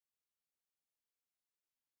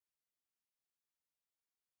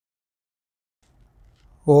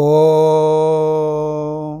ॐ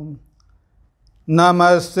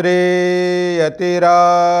नमः श्रीयतिराजाय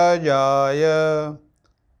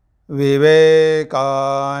विवेकानन्दसूरये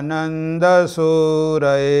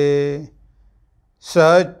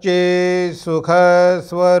सच्चित्सुखस्वरूपाय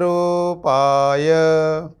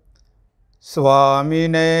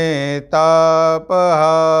स्वामिने तापहारिणे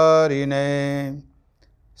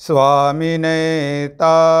स्वामिने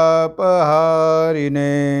तापहारिणे।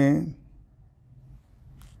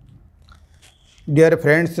 Dear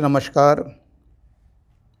friends, Namaskar.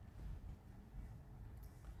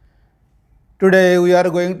 Today we are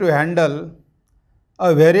going to handle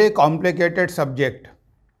a very complicated subject,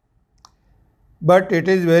 but it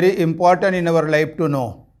is very important in our life to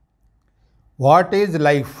know. What is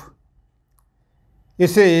life? You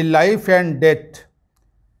see, life and death,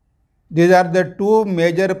 these are the two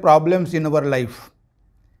major problems in our life,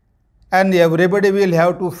 and everybody will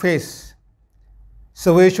have to face.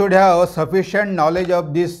 So we should have sufficient knowledge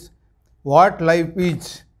of this, what life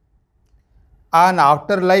is, and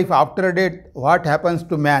after life, after death, what happens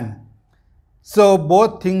to man. So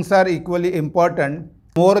both things are equally important.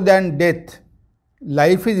 More than death,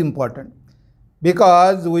 life is important,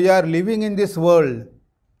 because we are living in this world.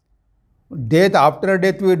 Death, after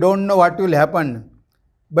death, we don't know what will happen,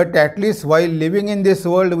 but at least while living in this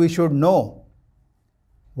world, we should know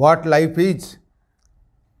what life is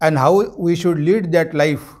and how we should lead that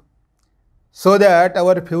life, so that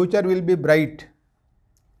our future will be bright.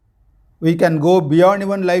 We can go beyond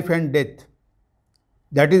even life and death.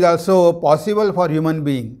 That is also possible for human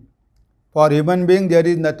being. For human being, there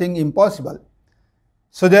is nothing impossible.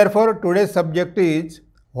 So therefore, today's subject is,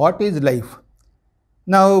 what is life?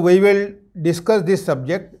 Now we will discuss this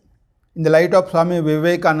subject in the light of Swami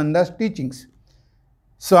Vivekananda's teachings.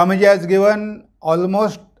 Swamiji has given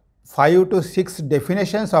almost 5 to 6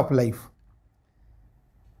 definitions of life,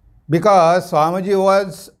 because Swamiji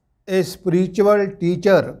was a spiritual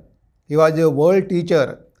teacher. He was a world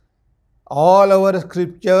teacher. All our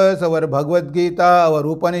scriptures, our Bhagavad Gita, our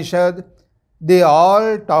Upanishad, they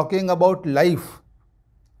all talking about life.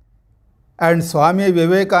 And Swami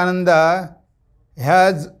Vivekananda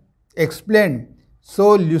has explained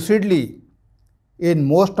so lucidly in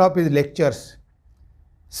most of his lectures.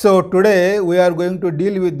 So today we are going to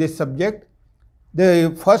deal with this subject.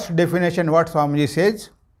 The first definition, what Swamiji says: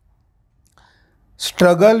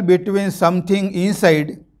 struggle between something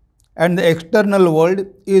inside and the external world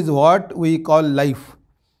is what we call life.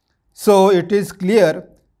 So it is clear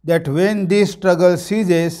that when this struggle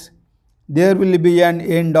ceases, there will be an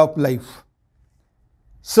end of life.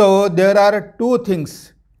 So there are two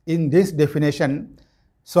things in this definition.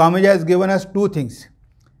 Swamiji has given us two things.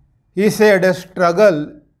 He said a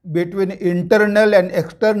struggle between internal and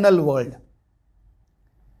external world.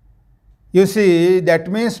 You see, that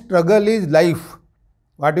means struggle is life.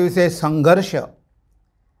 What do you say? Sangharsha.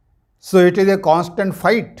 So it is a constant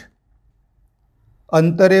fight.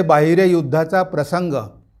 Antare bahire yuddhacha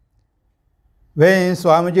prasanga. When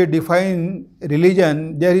Swamiji defines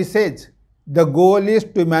religion, there he says, the goal is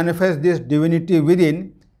to manifest this divinity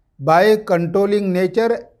within by controlling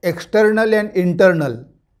nature, external and internal.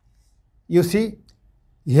 You see,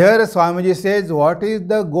 here Swamiji says, what is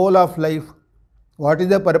the goal of life? What is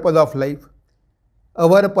the purpose of life?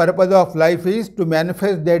 Our purpose of life is to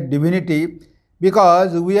manifest that divinity,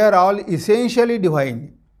 because we are all essentially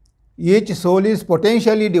divine. Each soul is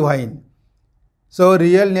potentially divine. So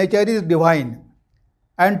real nature is divine.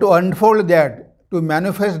 And to unfold that, to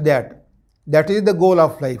manifest that, that is the goal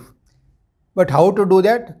of life. But how to do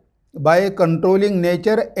that? By controlling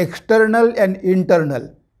nature, external and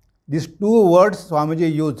internal. These two words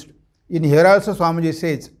Swamiji used. In here also Swamiji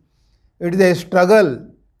says, it is a struggle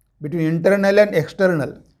between internal and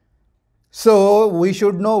external. So we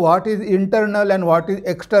should know what is internal and what is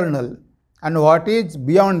external, and what is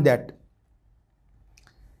beyond that.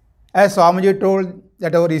 As Swamiji told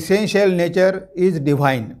that our essential nature is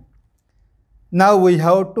divine. Now we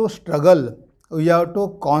have to struggle. We have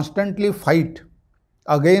to constantly fight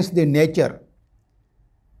against the nature.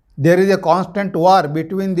 There is a constant war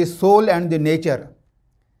between the soul and the nature.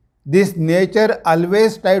 This nature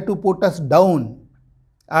always tries to put us down,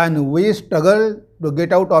 and we struggle to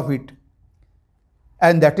get out of it.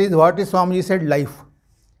 And that is what Swamiji said, life.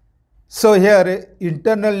 So here,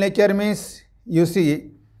 internal nature means, you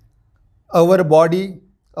see, our body,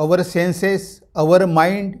 our senses, our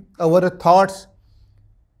mind, our thoughts,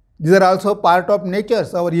 these are also part of nature.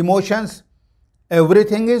 Our emotions,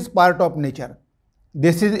 everything is part of nature.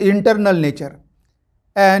 This is internal nature.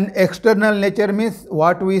 And external nature means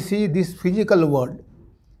what we see, this physical world.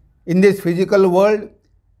 In this physical world,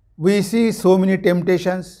 we see so many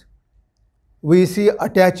temptations, we see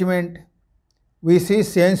attachment, we see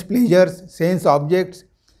sense pleasures, sense objects.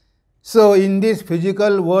 So in this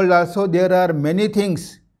physical world also there are many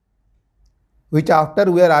things which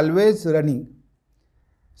after we are always running.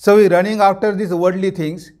 So we are running after these worldly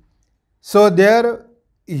things. So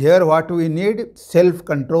here what we need?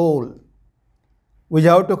 Self-control. We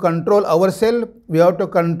have to control ourselves, we have to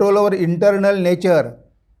control our internal nature,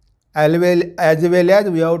 as well as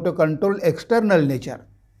we have to control external nature.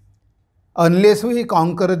 Unless we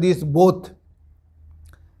conquer these both,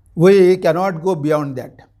 we cannot go beyond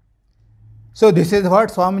that. So this is what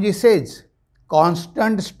Swamiji says,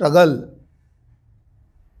 constant struggle.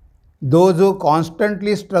 Those who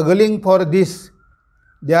constantly struggling for this,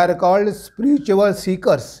 they are called spiritual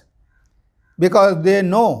seekers, because they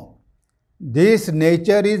know this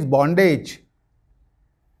nature is bondage.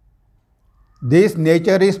 This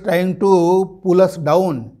nature is trying to pull us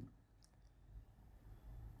down.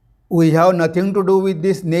 We have nothing to do with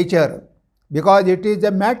this nature because it is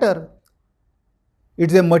a matter.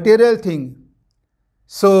 It's a material thing.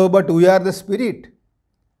 So, but we are the spirit.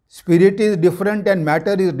 Spirit is different and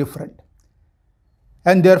matter is different.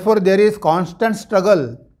 And therefore there is constant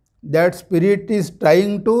struggle. That spirit is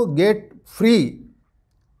trying to get free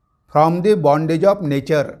from the bondage of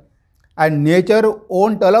nature. And nature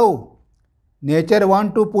won't allow. Nature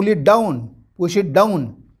want to pull it down, push it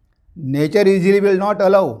down. Nature easily will not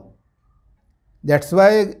allow. That's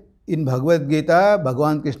why in Bhagavad Gita,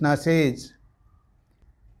 Bhagavan Krishna says,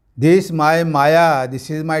 this my Maya,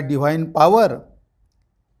 this is my divine power.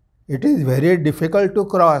 It is very difficult to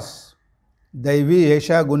cross. Daivi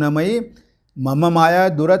esha gunamai mama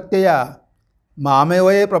maya duratteya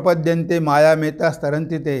mamevaye prapadyante maya meta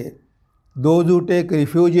starantite. Those who take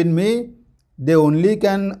refuge in me, they only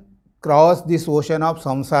can cross this ocean of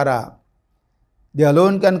samsara. They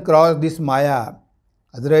alone can cross this Maya.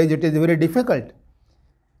 Otherwise it is very difficult.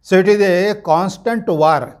 So it is a constant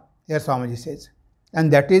war, here Swamiji says.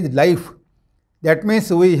 And that is life. That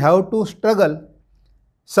means we have to struggle.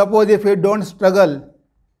 Suppose if we don't struggle,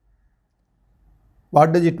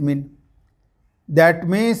 what does it mean? That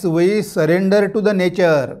means we surrender to the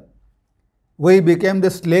nature. We became the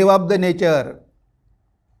slave of the nature.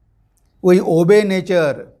 We obey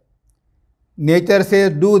nature. Nature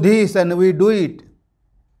says do this and we do it.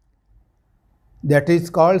 That is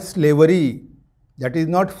called slavery. That is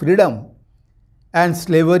not freedom. And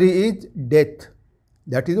slavery is death.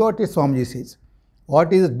 That is what Swamiji says.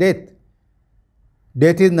 What is death?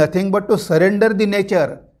 Death is nothing but to surrender the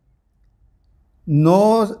nature.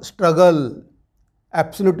 No struggle,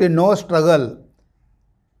 absolutely no struggle.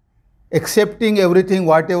 Accepting everything,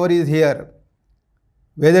 whatever is here.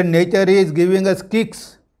 Whether nature is giving us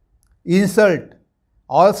kicks, insult,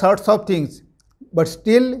 all sorts of things, but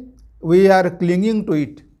still we are clinging to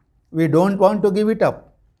it. We don't want to give it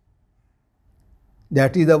up.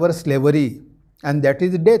 That is our slavery, and that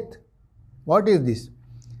is death. What is this?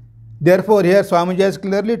 Therefore, here Swamiji has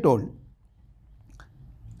clearly told.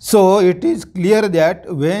 So, it is clear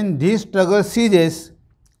that when this struggle ceases,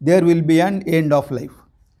 there will be an end of life.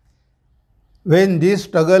 When this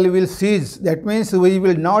struggle will cease, that means we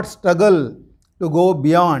will not struggle to go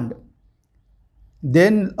beyond.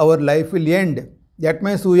 Then our life will end. That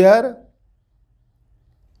means we are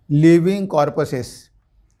living corpses.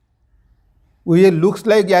 Looks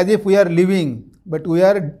like as if we are living, but we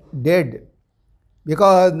are dead.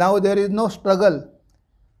 Because now there is no struggle.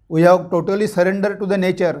 We have totally surrendered to the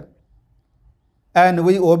nature. And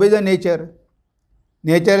we obey the nature.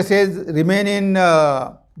 Nature says remain in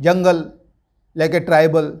jungle like a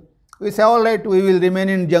tribal. We say alright, we will remain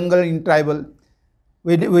in jungle in tribal.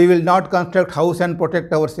 We will not construct house and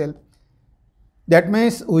protect ourselves. That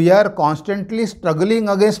means we are constantly struggling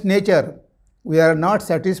against nature. We are not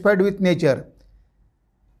satisfied with nature.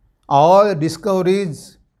 All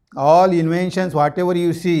discoveries, all inventions, whatever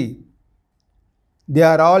you see, they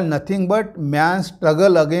are all nothing but man's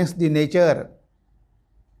struggle against the nature.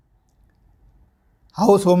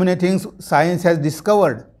 How so many things science has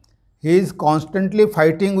discovered. He is constantly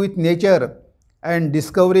fighting with nature and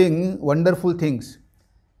discovering wonderful things.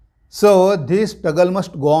 So this struggle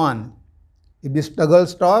must go on. If the struggle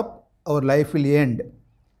stops, our life will end.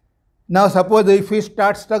 Now suppose if we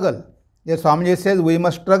start struggle, yes, Swamiji says we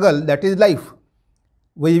must struggle, that is life.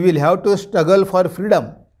 We will have to struggle for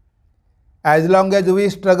freedom. As long as we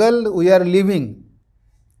struggle, we are living.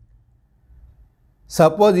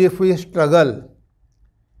 Suppose if we struggle,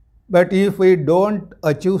 but if we don't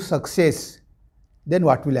achieve success, then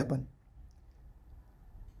what will happen?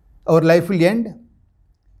 Our life will end.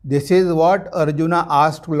 This is what Arjuna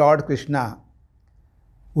asked Lord Krishna.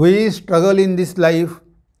 We struggle in this life,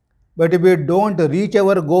 but if we don't reach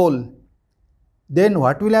our goal, then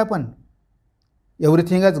what will happen?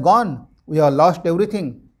 Everything has gone. We have lost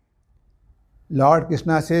everything. Lord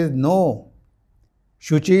Krishna says, no.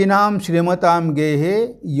 Shuchinam Shrimatam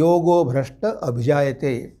Gehe Yogo Bhrashta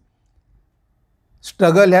Abhijayate.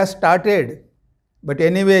 Struggle has started, but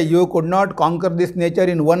anyway, you could not conquer this nature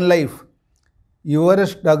in one life. Your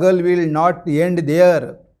struggle will not end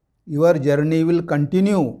there. Your journey will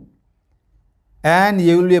continue. And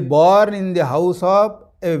you will be born in the house of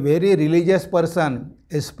a very religious person,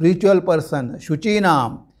 a spiritual person,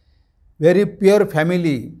 Shuchinam, very pure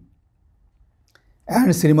family. And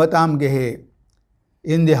Srimatam Gehe,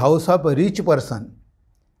 in the house of a rich person,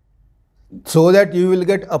 so that you will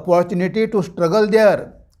get opportunity to struggle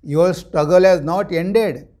there. Your struggle has not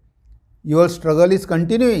ended. Your struggle is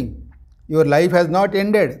continuing. Your life has not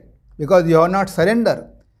ended because you have not surrendered.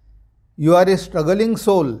 You are a struggling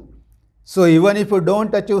soul. So even if you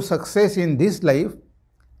don't achieve success in this life,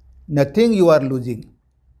 nothing you are losing.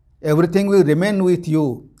 Everything will remain with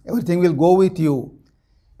you. Everything will go with you.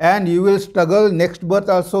 And you will struggle next birth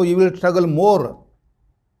also, you will struggle more.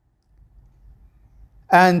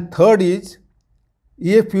 And third is,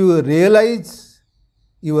 if you realize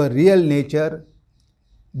your real nature,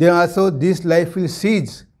 then also this life will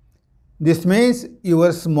cease. This means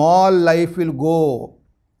your small life will go.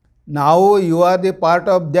 Now you are the part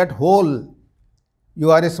of that whole.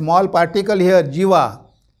 You are a small particle here, Jiva.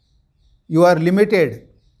 You are limited.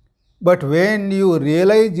 But when you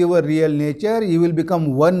realize your real nature, you will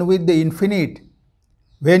become one with the infinite.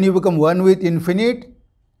 When you become one with infinite,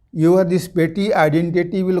 your this petty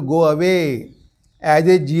identity will go away. As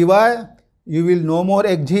a Jiva, you will no more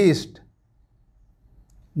exist.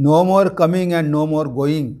 No more coming and no more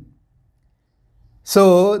going.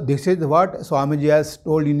 So this is what Swamiji has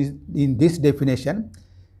told in this definition.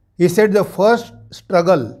 He said the first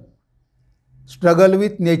struggle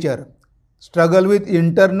with nature, struggle with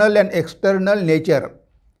internal and external nature,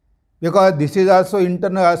 because this is also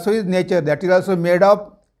internal, also is nature, that is also made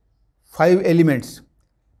of 5 elements,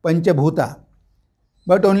 Panchabhuta,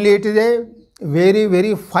 but only it is a very,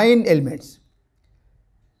 very fine elements.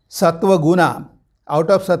 Sattva Guna,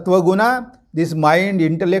 out of Sattva Guna, this mind,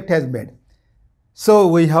 intellect has made. So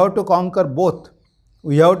we have to conquer both.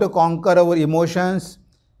 We have to conquer our emotions,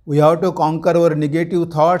 we have to conquer our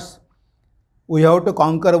negative thoughts, we have to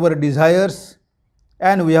conquer our desires,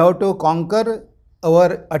 and we have to conquer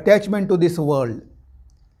our attachment to this world,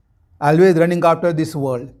 always running after this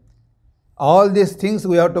world. All these things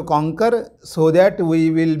we have to conquer so that we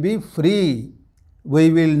will be free. We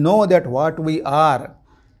will know that what we are.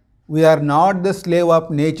 We are not the slave of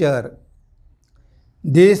nature.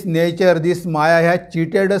 This nature, this Maya has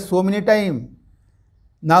cheated us so many times.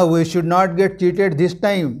 Now we should not get cheated this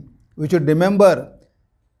time. We should remember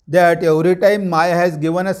that every time Maya has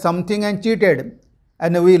given us something and cheated,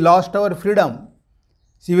 and we lost our freedom.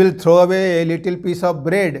 She will throw away a little piece of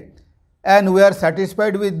bread and we are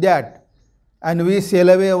satisfied with that, and we sell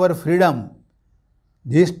away our freedom.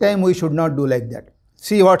 This time we should not do like that.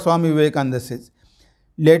 See what Swami Vivekananda says.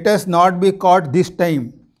 Let us not be caught this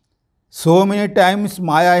time. So many times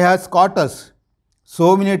Maya has caught us.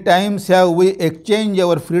 So many times have we exchanged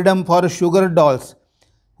our freedom for sugar dolls,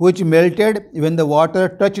 which melted when the water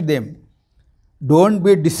touched them. Don't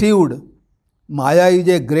be deceived. Maya is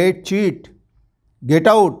a great cheat. Get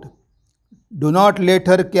out. Do not let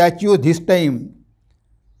her catch you this time.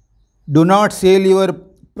 Do not sell your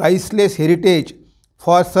priceless heritage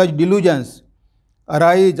for such delusions.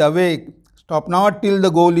 Arise, awake, stop not till the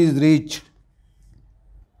goal is reached.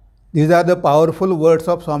 These are the powerful words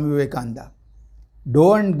of Swami Vivekananda.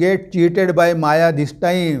 Don't get cheated by Maya this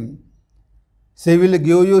time. She will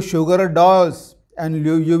give you sugar dolls and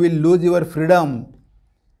you will lose your freedom.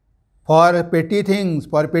 For petty things,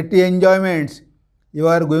 for petty enjoyments, you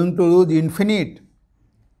are going to lose infinite.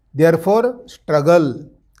 Therefore, struggle.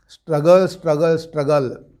 Struggle, struggle,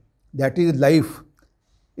 struggle. That is life.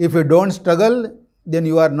 If you don't struggle, then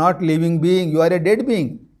you are not living being, you are a dead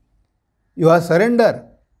being. You are surrender.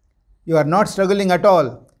 You are not struggling at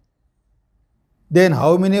all. Then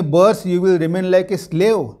how many births you will remain like a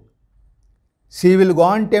slave? She will go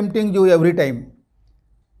on tempting you every time.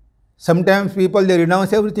 Sometimes people, they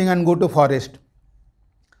renounce everything and go to forest.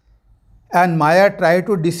 And Maya try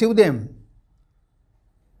to deceive them.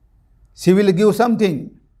 She will give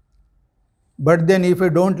something. But then if you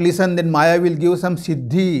don't listen, then Maya will give some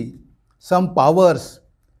siddhi, some powers.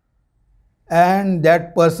 And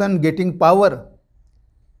that person getting power,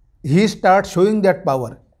 he starts showing that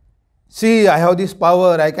power. See, I have this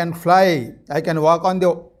power, I can fly, I can walk on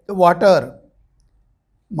the water.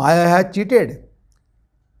 Maya has cheated.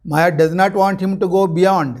 Maya does not want him to go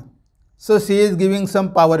beyond. So she is giving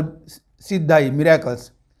some power, siddhai,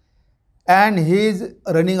 miracles. And he is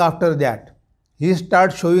running after that. He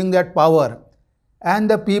starts showing that power. And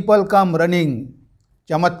the people come running.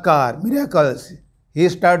 Chamatkar, miracles. He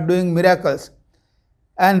starts doing miracles.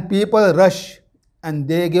 And people rush and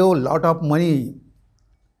they give a lot of money.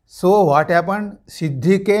 So what happened?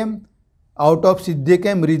 Siddhi came. Out of Siddhi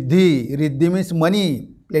came Riddhi. Riddhi means money,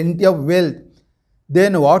 plenty of wealth.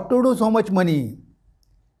 Then what to do so much money?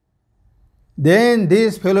 Then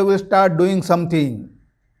this fellow will start doing something.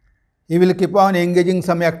 He will keep on engaging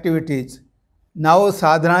some activities. Now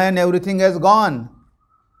sadhana and everything has gone.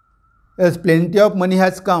 As plenty of money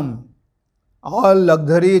has come. All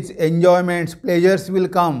luxuries, enjoyments, pleasures will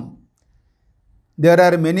come. There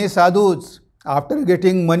are many sadhus. After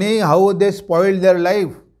getting money, how they spoil their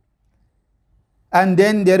life. And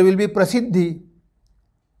then there will be prasiddhi.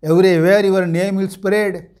 Everywhere your name will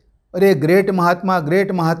spread. A great Mahatma,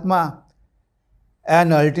 great Mahatma.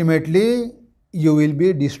 And ultimately, you will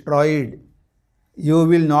be destroyed. You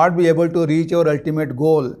will not be able to reach your ultimate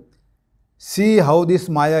goal. See how this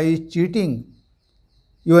Maya is cheating.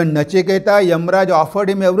 Even Nachiketa, Yamraj offered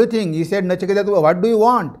him everything. He said, Nachiketa, what do you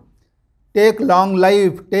want? Take long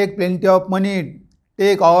life, take plenty of money,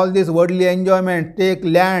 take all this worldly enjoyment, take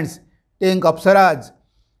lands, take apsaras.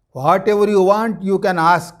 Whatever you want, you can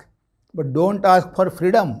ask. But don't ask for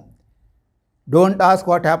freedom. Don't ask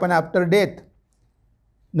what happened after death.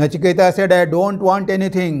 Nachiketa said, I don't want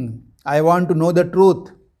anything. I want to know the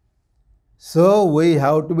truth. So we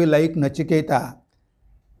have to be like Nachiketa.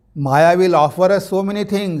 Maya will offer us so many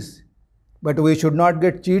things, but we should not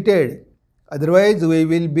get cheated. Otherwise, we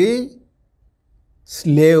will be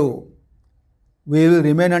slave. We will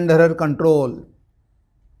remain under her control.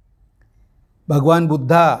 Bhagwan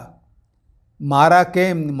Buddha, Mara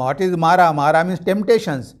came. What is Mara? Mara means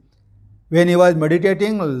temptations. When he was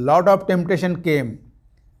meditating, a lot of temptation came.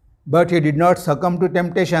 But he did not succumb to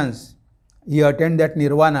temptations. He attained that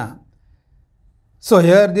nirvana. So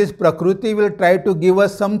here this Prakriti will try to give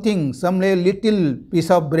us something, some little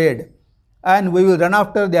piece of bread. And we will run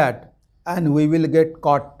after that. And we will get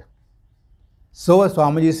caught. So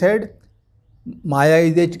Swamiji said, Maya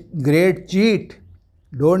is a great cheat.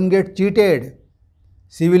 Don't get cheated.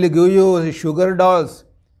 She will give you sugar dolls.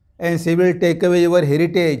 And she will take away your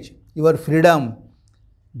heritage, your freedom.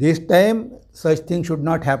 This time, such things should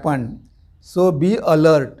not happen. So be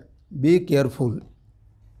alert, be careful.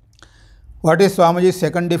 What is Swamiji's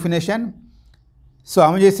second definition?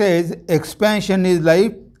 Swamiji says, expansion is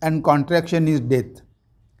life and contraction is death.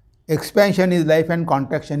 Expansion is life and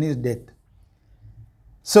contraction is death.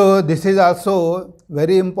 So this is also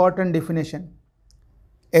very important definition.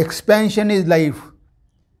 Expansion is life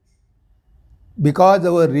because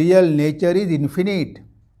our real nature is infinite.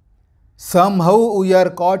 Somehow we are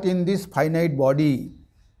caught in this finite body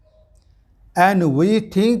and we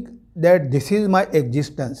think that this is my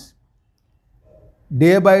existence.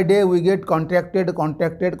 Day by day we get contracted,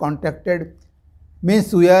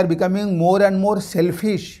 means we are becoming more and more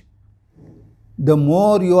selfish. The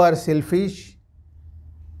more you are selfish,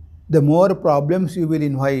 the more problems you will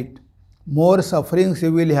invite, more sufferings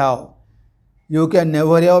you will have. You can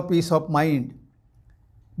never have peace of mind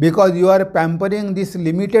because you are pampering this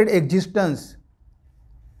limited existence.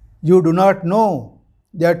 You do not know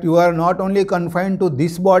that you are not only confined to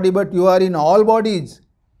this body, but you are in all bodies.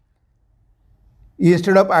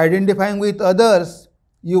 Instead of identifying with others,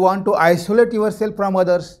 you want to isolate yourself from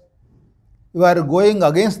others. You are going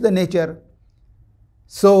against the nature.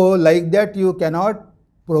 So like that you cannot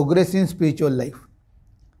progress in spiritual life.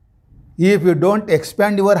 If you don't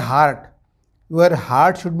expand your heart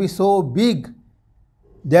should be so big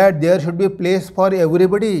that there should be a place for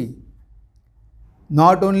everybody.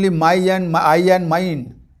 Not only I and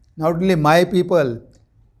mine, not only my people.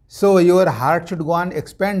 So your heart should go on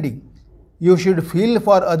expanding. You should feel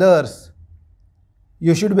for others.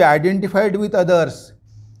 You should be identified with others.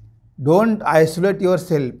 Don't isolate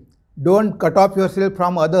yourself. Don't cut off yourself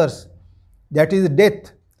from others. That is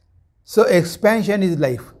death. So expansion is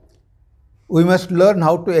life. We must learn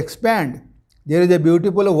how to expand. There is a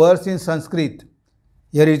beautiful verse in Sanskrit.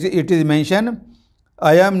 Here it is mentioned,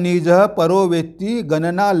 Ayam nijah paro vetti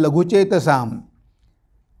ganana laghuchetasam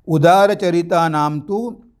udara charita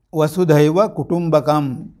namtu vasudhaiva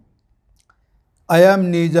kutumbakam.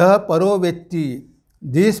 Ayam nijah paro vetti.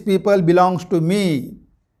 These people belongs to me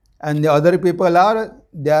and the other people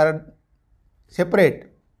they are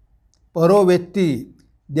separate. Paro vetti.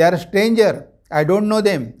 They are stranger. I don't know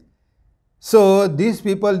them. So these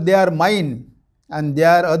people, they are mine and they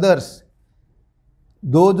are others.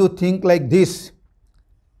 those who think like this,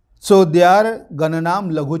 so they are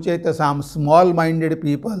Gananam Laghuchetasam, small-minded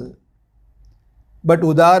people. But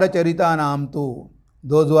Udara Charitanam too,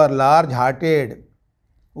 those who are large-hearted,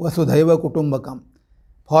 Vasudhaiva Kutumbakam.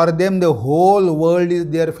 For them, the whole world is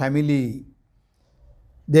their family.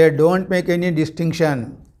 They don't make any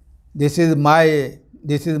distinction. This is mine,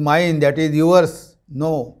 that is yours.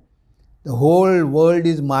 No. The whole world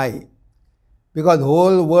is mine. Because the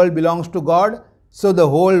whole world belongs to God, so the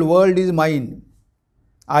whole world is mine.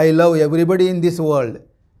 I love everybody in this world.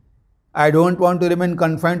 I don't want to remain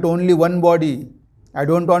confined to only one body. I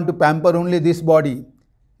don't want to pamper only this body.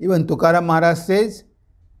 Even Tukaram Maharaj says,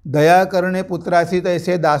 Daya karne putrasi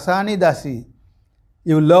taise dasani dasi.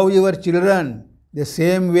 You love your children the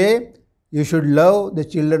same way you should love the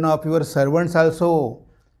children of your servants also.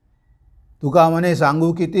 तुका म्हणे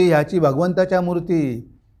सांगू किती ह्याची भगवंताच्या मूर्ती.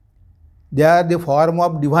 They are the form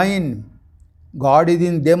of divine. God is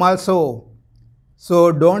in them also.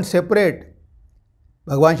 So don't separate.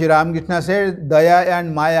 Bhagavan Shri Ramakrishna said, Daya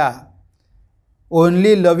and Maya.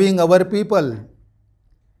 Only loving our people,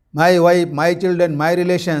 my wife, my children, my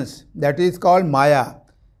relations, that is called Maya.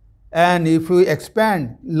 And if we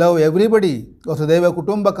expand, love everybody, Vasudhaiva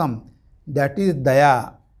Kutumbakam, that is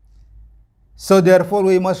Daya. So therefore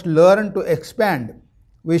we must learn to expand.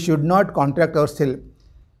 We should not contract ourselves.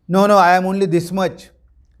 No, I am only this much.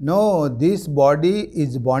 No, this body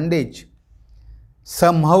is bondage.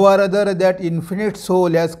 Somehow or other that infinite soul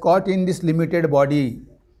has caught in this limited body.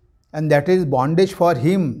 And that is bondage for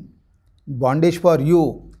him, bondage for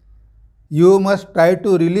you. You must try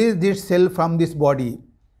to release this self from this body.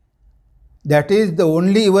 That is the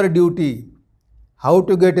only your duty. How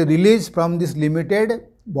to get released from this limited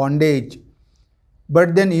bondage.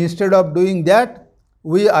 But then instead of doing that,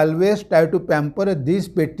 we always try to pamper this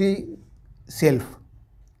petty self,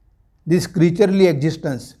 this creaturely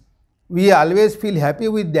existence. We always feel happy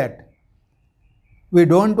with that. We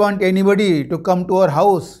don't want anybody to come to our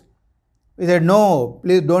house. We said, no,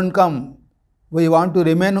 please don't come. We want to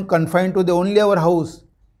remain confined to only our house.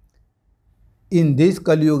 In this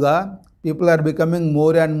Kali Yuga, people are becoming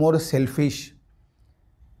more and more selfish.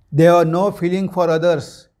 They have no feeling for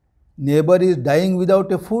others. Neighbor is dying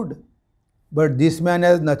without a food. But this man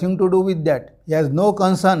has nothing to do with that. He has no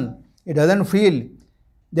concern. He doesn't feel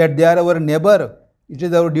that they are our neighbor. It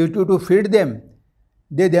is our duty to feed them.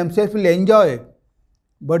 They themselves will enjoy.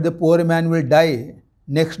 But the poor man will die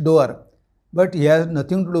next door. But he has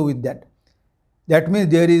nothing to do with that. That means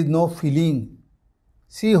there is no feeling.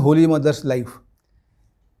 See Holy Mother's life.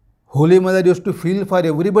 Holy Mother used to feel for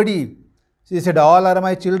everybody. She said, all are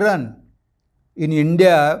my children. In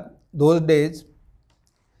India, those days,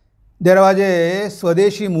 there was a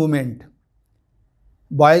Swadeshi movement,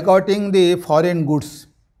 boycotting the foreign goods.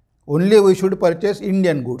 Only we should purchase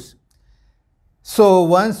Indian goods. So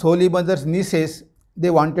once Holy Mother's nieces, they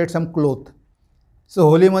wanted some cloth. So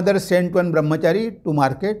Holy Mother sent one brahmachari to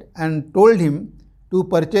market and told him to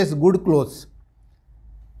purchase good clothes.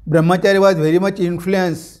 Brahmachari was very much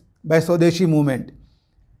influenced by Swadeshi movement.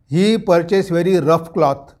 He purchased very rough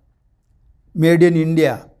cloth made in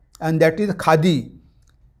India, and that is khadi.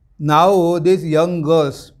 Now these young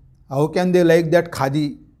girls, how can they like that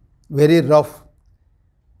khadi? Very rough.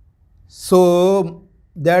 So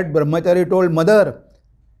that brahmachari told mother,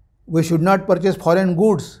 we should not purchase foreign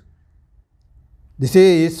goods. This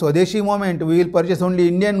is Swadeshi movement, we will purchase only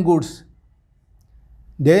Indian goods.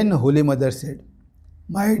 Then Holy Mother said,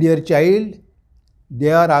 my dear child,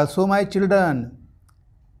 they are also my children.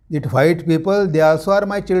 That white people, they also are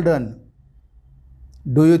my children.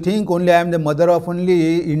 Do you think only I am the mother of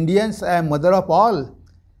only Indians? I am mother of all.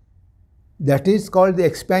 That is called the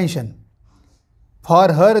expansion.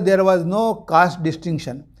 For her, there was no caste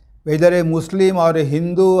distinction. Whether a Muslim or a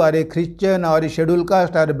Hindu or a Christian or a scheduled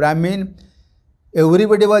caste or a Brahmin,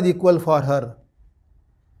 everybody was equal for her.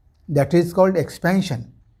 That is called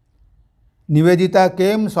expansion. Nivedita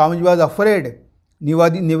came, Swamiji was afraid.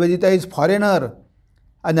 Nivedita is foreigner,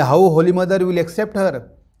 and how Holy Mother will accept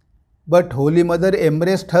her? But Holy Mother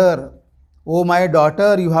embraced her. Oh my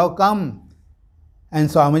daughter, you have come. And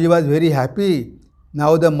Swamiji was very happy.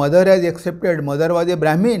 Now the mother has accepted. Mother was a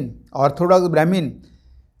Brahmin, Orthodox Brahmin.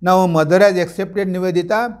 Now mother has accepted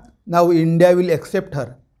Nivedita. Now India will accept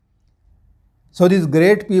her. So these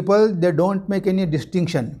great people, they don't make any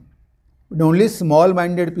distinction. But only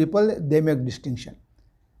small-minded people, they make distinction.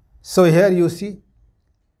 So here you see,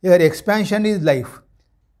 here expansion is life.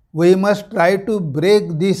 We must try to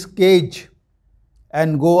break this cage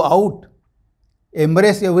and go out.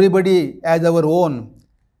 Embrace everybody as our own.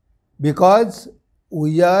 Because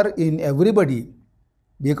we are in everybody.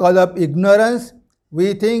 Because of ignorance,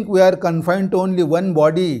 We think we are confined to only one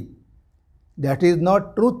body. That is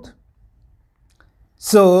not truth.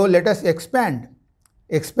 So let us expand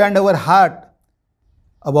our heart.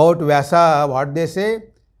 About Vyasa, what they say,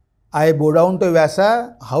 I bow down to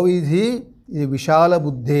Vyasa. How is he? He is Vishala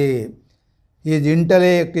Buddhe. His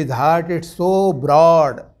intellect, his heart, it's so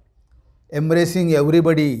broad, embracing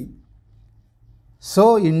everybody.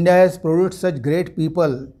 So India has produced such great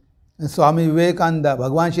people. And Swami Vivekananda,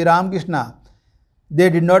 Bhagwan Sri Ramakrishna,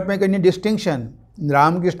 they did not make any distinction. In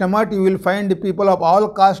Ramakrishna Math, you will find the people of all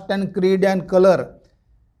caste and creed and color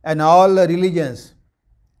and all religions.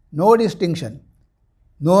 No distinction.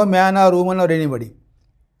 No man or woman or anybody.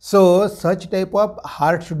 So such type of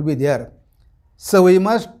heart should be there. So we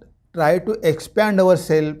must try to expand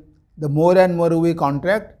ourselves. The more and more we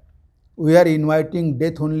contract, we are inviting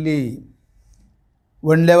death only.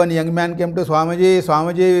 One day one young man came to Swamiji,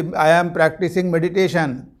 Swamiji, I am practicing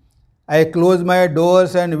meditation. I close my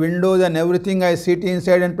doors and windows and everything. I sit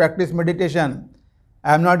inside and practice meditation.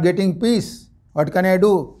 I am not getting peace. What can I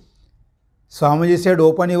do? Swamiji said,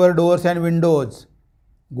 open your doors and windows.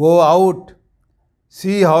 Go out.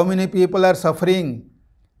 See how many people are suffering.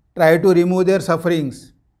 Try to remove their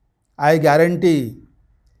sufferings. I guarantee,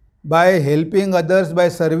 by helping others, by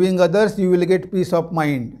serving others, you will get peace of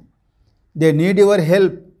mind. They need your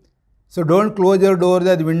help. So don't close your doors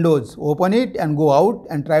and windows. Open it and go out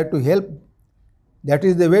and try to help. That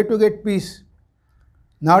is the way to get peace.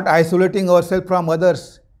 Not isolating ourselves from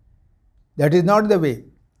others. That is not the way.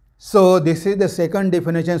 So this is the second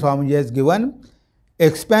definition Swamiji has given.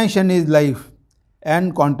 Expansion is life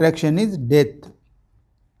and contraction is death.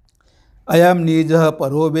 Ayam nijah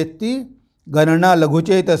paro vetti ganana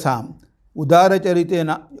laghuchetasam udaracharita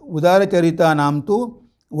namtu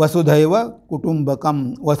vasudhaiva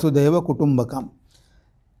kutumbakam.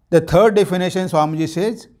 The third definition Swamiji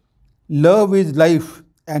says, love is life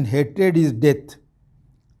and hatred is death.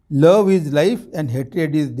 Love is life and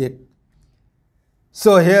hatred is death.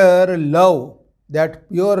 So here love, that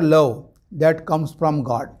pure love that comes from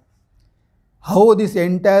God. How this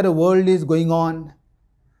entire world is going on?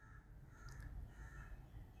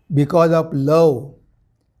 Because of love.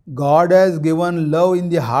 God has given love in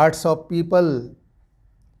the hearts of people.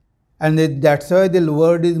 And that's why the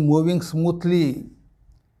world is moving smoothly.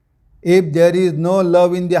 If there is no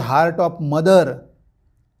love in the heart of mother,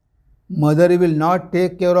 mother will not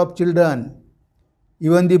take care of children.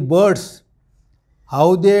 Even the birds,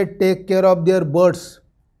 how they take care of their birds,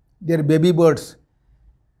 their baby birds,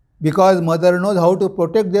 because mother knows how to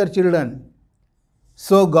protect their children.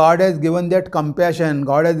 So God has given that compassion,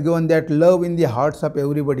 God has given that love in the hearts of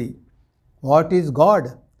everybody. What is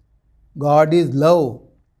God? God is love.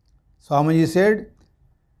 Swamiji said,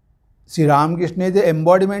 Sri Ramakrishna is the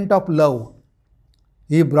embodiment of love.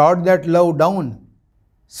 He brought that love down.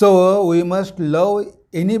 So we must love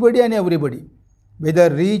anybody and everybody, whether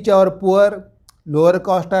rich or poor, lower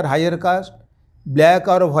caste or higher caste, black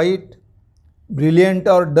or white, brilliant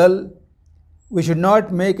or dull. We should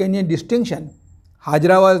not make any distinction.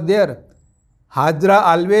 Hajra was there. Hajra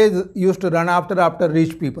always used to run after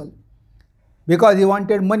rich people because he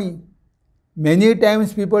wanted money. Many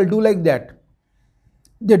times people do like that.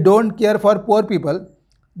 They don't care for poor people.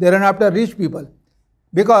 They run after rich people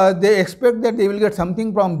because they expect that they will get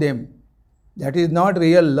something from them. That is not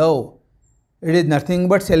real love. It is nothing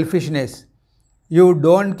but selfishness. You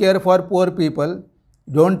don't care for poor people,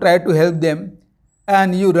 don't try to help them,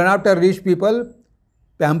 and you run after rich people,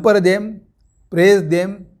 pamper them, praise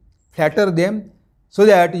them, flatter them, so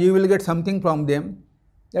that you will get something from them.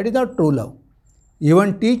 That is not true love.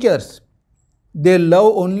 Even teachers, they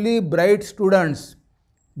love only bright students.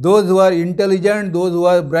 Those who are intelligent, those who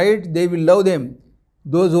are bright, they will love them.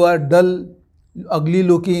 Those who are dull, ugly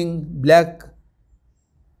looking, black,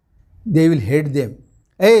 they will hate them.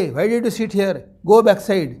 Hey, why did you sit here? Go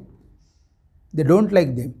backside. They don't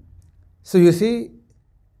like them. So you see,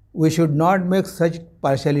 we should not make such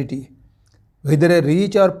partiality. Whether a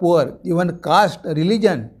rich or poor, even caste,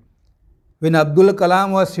 religion. When Abdul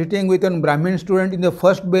Kalam was sitting with a Brahmin student in the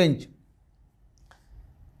first bench,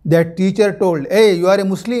 that teacher told, hey, you are a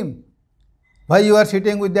Muslim. Why you are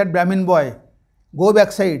sitting with that Brahmin boy? Go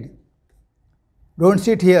backside. Don't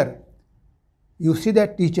sit here. You see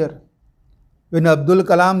that teacher. When Abdul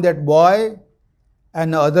Kalam, that boy,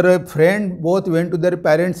 and other friend both went to their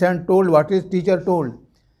parents and told what his teacher told.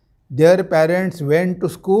 Their parents went to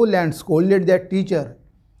school and scolded that teacher.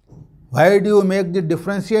 Why do you make the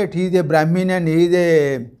differentiate? He is a Brahmin and he is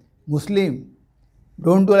a Muslim.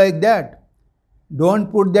 Don't do like that. Don't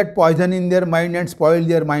put that poison in their mind and spoil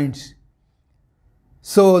their minds.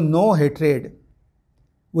 So no hatred.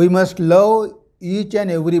 We must love each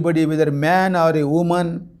and everybody, whether a man or a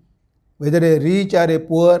woman, whether a rich or a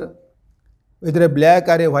poor, whether a black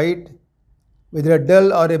or a white, whether a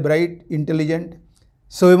dull or a bright, intelligent.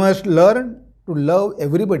 So we must learn to love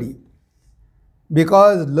everybody,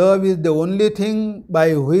 because love is the only thing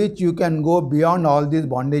by which you can go beyond all these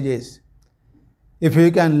bondages. If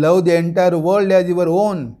you can love the entire world as your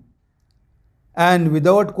own, and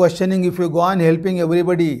without questioning, if you go on helping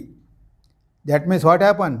everybody, that means what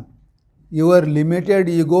happened? Your limited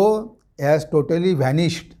ego has totally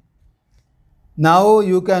vanished. Now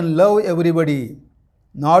you can love everybody,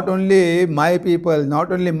 not only my people,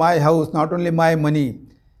 not only my house, not only my money.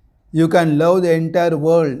 You can love the entire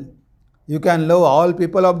world. You can love all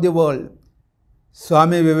people of the world.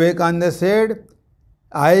 Swami Vivekananda said,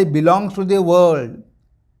 I belong to the world.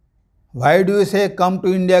 Why do you say, come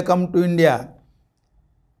to India, come to India?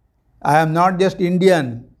 I am not just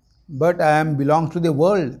Indian, but I am belong to the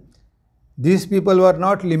world. These people were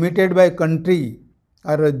not limited by country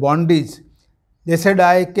or bondage. They said,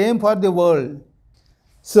 I came for the world.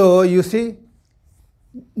 So you see,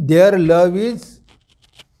 their love is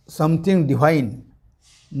something divine,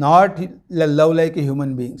 not love like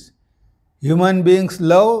human beings. Human beings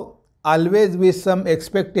love always with some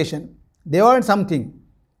expectation. They want something.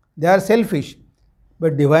 They are selfish.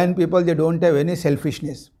 But divine people, they don't have any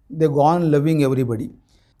selfishness. They go on loving everybody.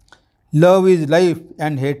 Love is life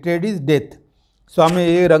and hatred is death.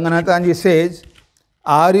 Swami Ranganathanji says,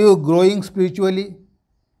 are you growing spiritually?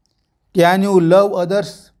 Can you love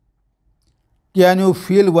others? Can you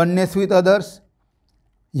feel oneness with others?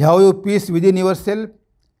 Have you peace within yourself?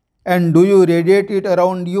 And do you radiate it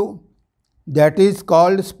around you? That is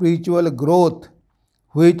called spiritual growth,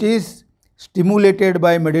 which is stimulated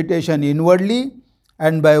by meditation inwardly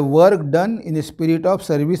and by work done in the spirit of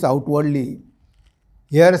service outwardly.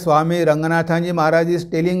 Here Swami Ranganathanji Maharaj is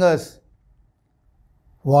telling us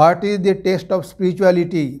what is the test of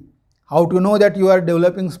spirituality, how to know that you are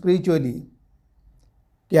developing spiritually.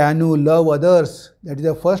 Can you love others? That is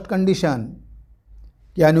the first condition.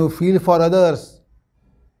 Can you feel for others?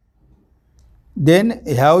 Then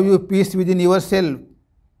have you peace within yourself?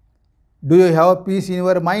 Do you have peace in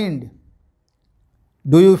your mind?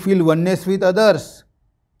 Do you feel oneness with others?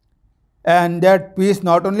 And that peace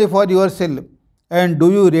not only for yourself, and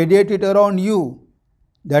do you radiate it around you?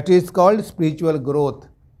 That is called spiritual growth.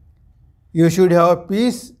 You should have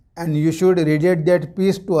peace and you should radiate that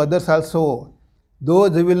peace to others also.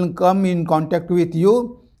 Those who will come in contact with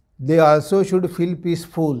you, they also should feel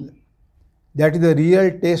peaceful. That is the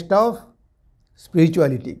real test of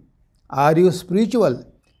spirituality. Are you spiritual?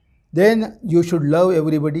 Then you should love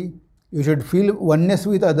everybody. You should feel oneness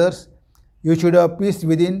with others. You should have peace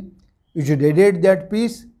within. You should radiate that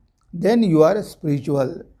peace. Then you are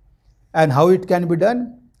spiritual. And how it can be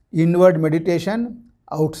done? Inward meditation,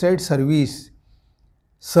 outside service.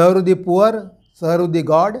 Serve the poor, serve the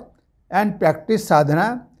God, and practice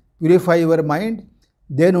sadhana, purify your mind.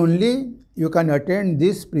 Then only you can attain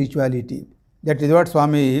this spirituality. That is what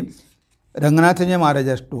Swami Ranganathanji Maharaj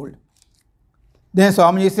has told. Then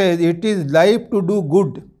Swamiji says, it is life to do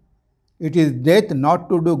good. It is death not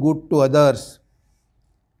to do good to others.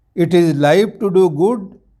 It is life to do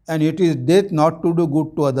good and it is death not to do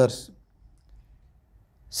good to others.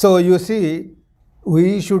 So you see,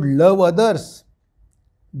 we should love others,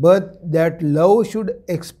 but that love should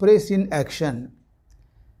express in action.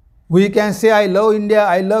 We can say, I love India,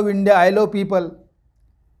 I love India, I love people.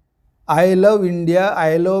 I love India,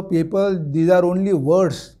 I love people, these are only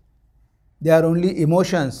words. They are only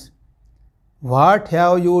emotions. What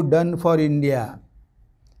have you done for India?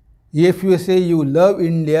 If you say you love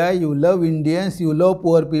India, you love Indians, you love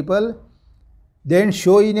poor people, then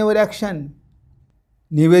show in your action.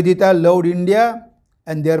 Nivedita loved India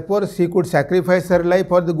and therefore she could sacrifice her life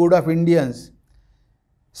for the good of Indians.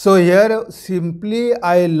 So here simply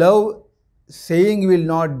I love saying will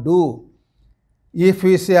not do. If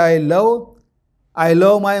we say I love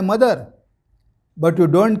my mother, but you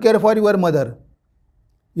don't care for your mother,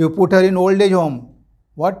 you put her in old age home,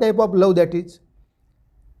 what type of love that is?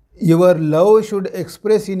 Your love should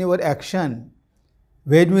express in your action.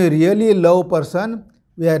 When we really love a person,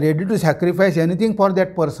 we are ready to sacrifice anything for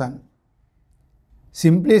that person.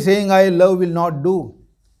 Simply saying I love will not do.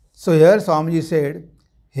 So here Swamiji said,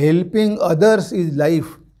 helping others is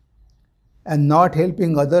life and not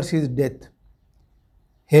helping others is death.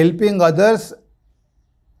 Helping others,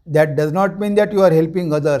 that does not mean that you are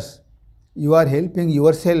helping others. You are helping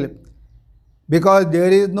yourself, because there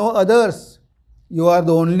is no others. You are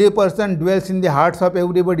the only person dwells in the hearts of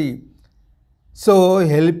everybody. So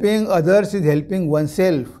helping others is helping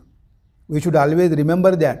oneself. We should always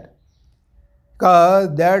remember that.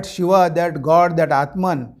 Because that Shiva, that God, that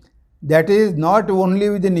Atman, that is not only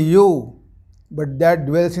within you, but that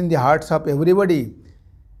dwells in the hearts of everybody.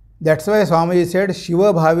 That's why Swamiji said,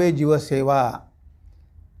 Shiva Bhave Jiva Seva.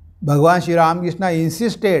 Bhagavan Shri Ramakrishna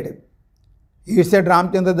insisted. He said,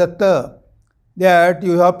 Ramchandra Datta, that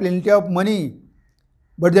you have plenty of money,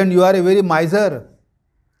 but then you are a very miser.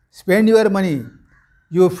 Spend your money.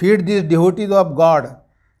 You feed these devotees of God.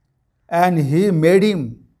 And he made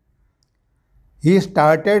him. He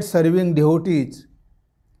started serving devotees.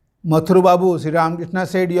 Mathur Babu, Sri Ramakrishna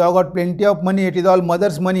said, you have got plenty of money, it is all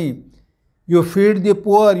mother's money. You feed the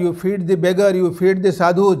poor, you feed the beggar, you feed the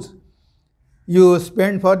sadhus, you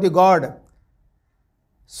spend for the God.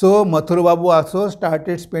 So Mathur Babu also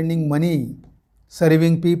started spending money,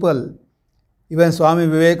 serving people. Even Swami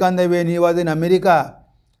Vivekananda, when he was in America,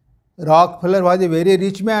 Rockefeller was a very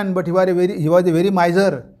rich man, but he was a very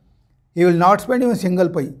miser. He will not spend even a single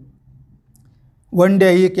pai. One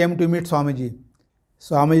day he came to meet Swamiji.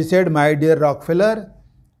 Swamiji said, my dear Rockefeller,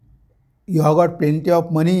 you have got plenty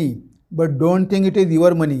of money, but don't think it is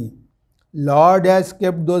your money. Lord has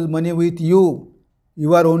kept those money with you.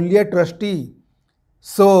 You are only a trustee.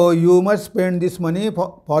 So you must spend this money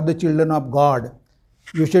for the children of God.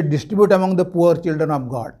 You should distribute among the poor children of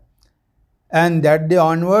God. And that day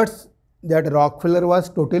onwards, that Rockefeller was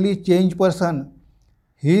totally changed person.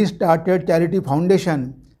 He started charity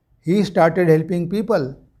foundation. He started helping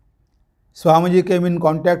people. Swamiji came in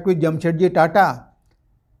contact with Jamshedji Tata.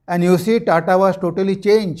 And you see, Tata was totally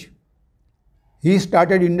changed. He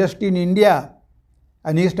started industry in India.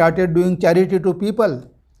 And he started doing charity to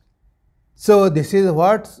people. So this is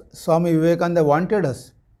what Swami Vivekananda wanted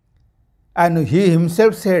us. And he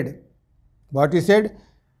himself said, what he said,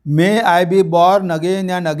 may I be born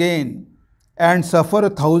again and again and suffer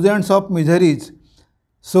thousands of miseries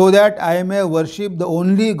so that I may worship the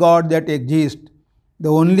only God that exists, the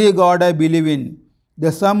only God I believe in,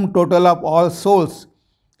 the sum total of all souls,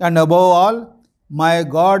 and above all, my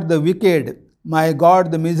God the wicked, my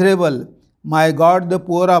God the miserable, my God the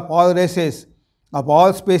poor of all races, of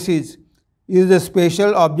all species, is the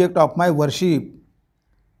special object of my worship.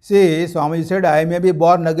 See, Swamiji said, I may be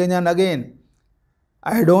born again and again.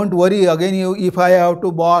 I don't worry again if I have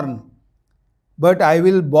to born. But I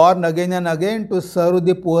will born again and again to serve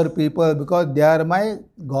the poor people because they are my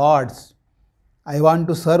gods. I want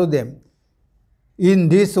to serve them. In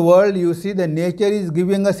this world, you see, the nature is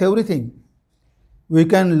giving us everything. We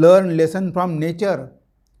can learn lesson from nature.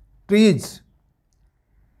 Trees,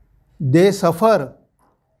 they suffer.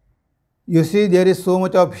 You see, there is so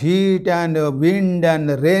much of heat and wind and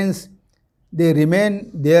rains. They remain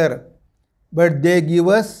there. But they give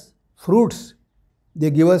us fruits. They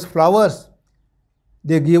give us flowers.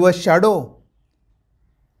 They give us shadow.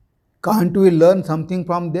 Can't we learn something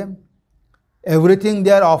from them? Everything they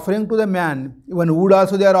are offering to the man. Even wood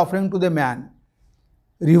also they are offering to the man.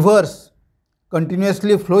 Rivers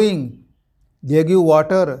continuously flowing. They give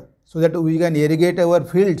water so that we can irrigate our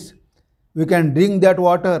fields. We can drink that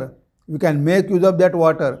water. We can make use of that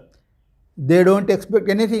water. They don't expect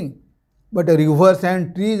anything. But rivers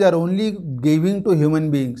and trees are only giving to human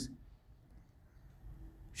beings.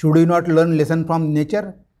 Should we not learn lesson from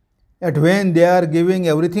nature? That when they are giving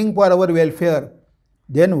everything for our welfare,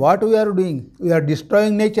 then what we are doing? We are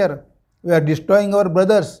destroying nature. We are destroying our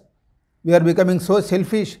brothers. We are becoming so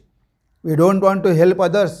selfish. We don't want to help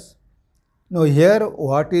others. No, here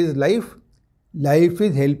what is life? Life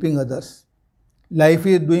is helping others. Life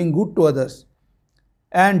is doing good to others.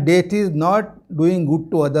 And death is not doing good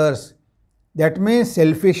to others. That means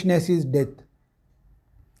selfishness is death.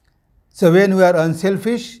 So when we are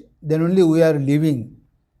unselfish, then only we are living.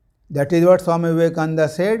 That is what Swami Vivekananda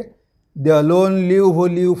said. They alone live who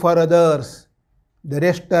live for others. The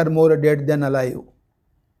rest are more dead than alive.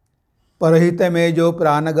 परहित में जो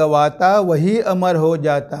प्राण गवाता वही अमर हो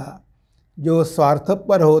जाता. जो स्वार्थ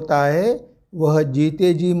पर होता है वह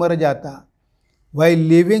जीते जी मर जाता. While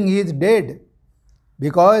living he is dead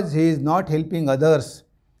because he is not helping others.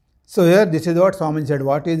 So here this is what Swami said.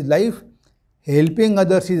 What is life? Helping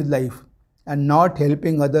others is life and not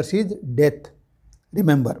helping others is death.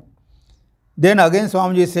 Remember. Then again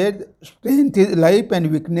Swamiji said, strength is life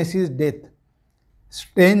and weakness is death.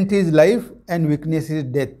 Strength is life and weakness is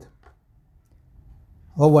death.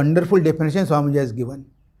 A wonderful definition Swamiji has given.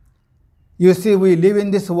 You see, we live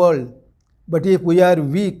in this world, but if we are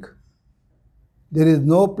weak, there is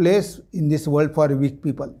no place in this world for weak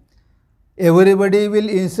people. Everybody will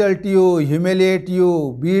insult you, humiliate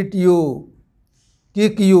you, beat you,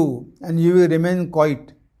 kick you, and you will remain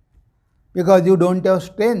quiet because you don't have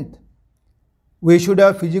strength. We should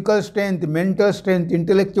have physical strength, mental strength,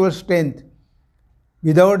 intellectual strength.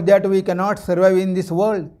 Without that, we cannot survive in this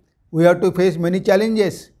world. We have to face many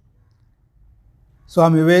challenges.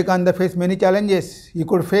 Swami Vivekananda faced many challenges he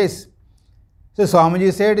could face. So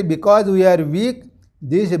Swamiji said, because we are weak,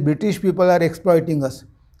 these British people are exploiting us.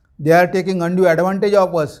 They are taking undue advantage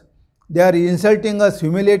of us. They are insulting us,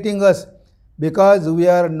 humiliating us, because we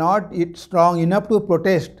are not strong enough to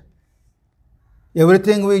protest.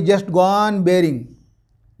 Everything we just go on bearing.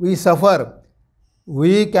 We suffer.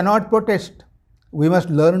 We cannot protest. We must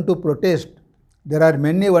learn to protest. There are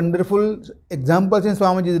many wonderful examples in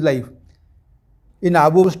Swamiji's life. In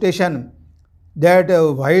Abu station, that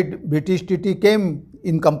white British TT came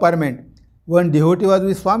in compartment. One devotee was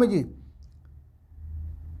with Swamiji.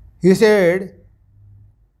 He said,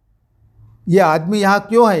 ये आदमी यहाँ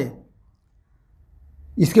क्यों है?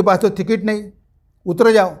 इसके पास तो ticket नहीं,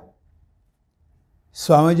 उतर जाओ.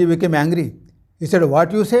 Swamiji became angry. He said,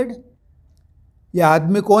 what you said? ये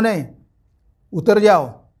आदमी कौन है? उतर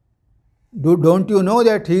जाओ. Don't you know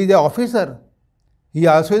that he is an officer? He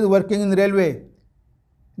also is working in railway.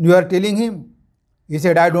 You are telling him? He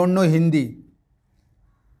said, I don't know Hindi.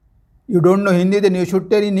 You don't know Hindi, then you should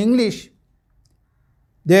tell in English.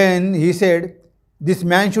 Then he said, this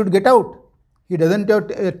man should get out. He doesn't have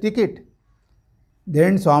a ticket.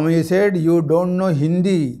 Then Swamiji said, you don't know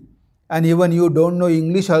Hindi and even you don't know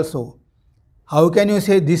English also. How can you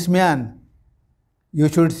say this man? You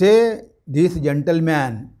should say this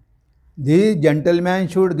gentleman. This gentleman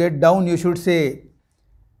should get down, you should say.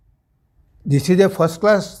 This is a first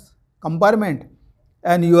class compartment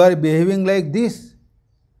and you are behaving like this.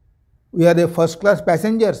 We are the first class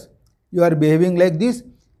passengers. You are behaving like this.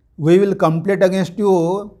 We will complain against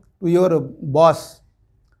you to your boss,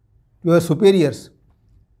 to your superiors.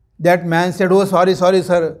 That man said, oh sorry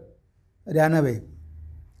sir, ran away.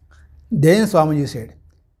 Then Swamiji said,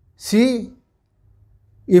 see,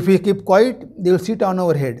 if we keep quiet, they will sit on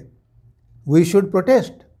our head. We should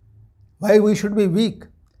protest. Why we should be weak?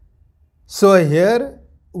 So here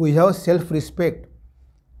we have self-respect.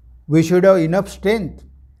 We should have enough strength,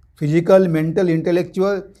 physical, mental,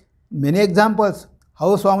 intellectual. Many examples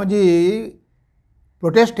how Swamiji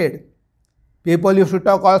protested. People used to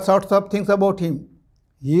talk all sorts of things about him.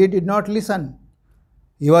 He did not listen.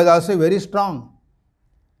 He was also very strong.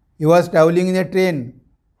 He was traveling in a train.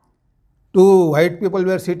 Two white people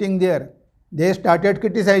were sitting there. They started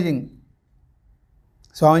criticizing.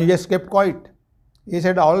 Swamiji just kept quiet. He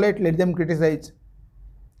said, all right, let them criticize.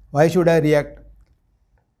 Why should I react?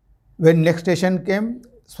 When next station came,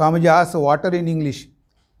 Swamiji asked water in English.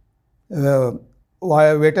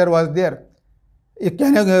 Waiter was there.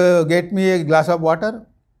 Can you get me a glass of water?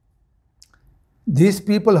 These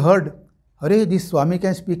people heard, Hare, this Swami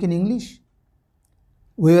can speak in English.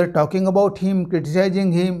 We were talking about him,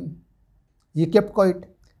 criticizing him. He kept quiet.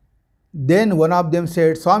 Then one of them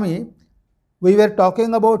said, Swami, we were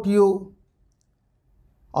talking about you.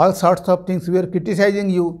 All sorts of things, we were criticizing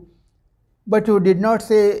you. But you did not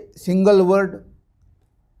say a single word.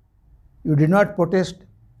 You did not protest.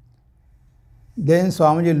 Then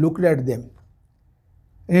Swamiji looked at them.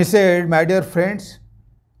 And he said, my dear friends,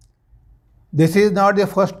 this is not the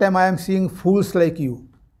first time I am seeing fools like you.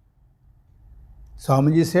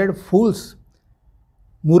 Swamiji said, fools,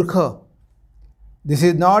 murkha. This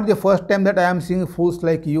is not the first time that I am seeing fools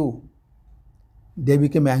like you. They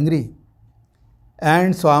became angry.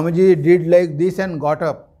 And Swamiji did like this and got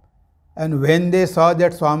up. And when they saw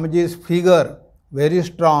that Swamiji's figure very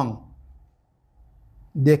strong,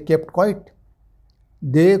 they kept quiet.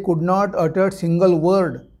 They could not utter a single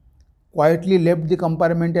word, quietly left the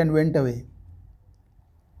compartment and went away.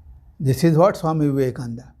 This is what Swami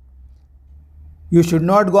Vivekananda. You should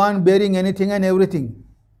not go on bearing anything and everything.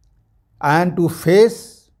 And to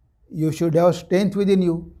face, you should have strength within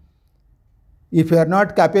you. If you are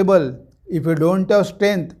not capable, if you don't have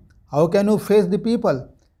strength, how can you face the people?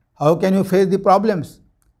 How can you face the problems?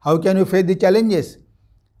 How can you face the challenges?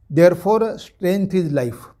 Therefore, strength is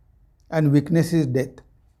life and weakness is death.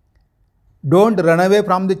 Don't run away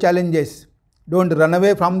from the challenges. Don't run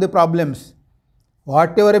away from the problems.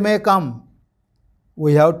 Whatever may come,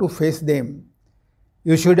 we have to face them.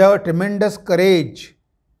 You should have tremendous courage,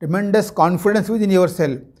 tremendous confidence within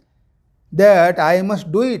yourself that I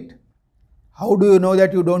must do it. How do you know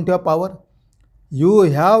that you don't have power? You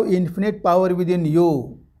have infinite power within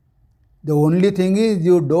you. The only thing is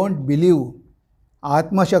you don't believe.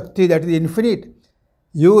 Atma Shakti, that is infinite.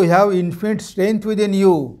 You have infinite strength within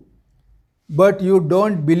you, but you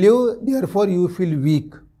don't believe, therefore you feel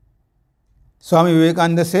weak. Swami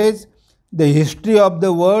Vivekananda says, the history of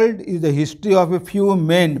the world is the history of a few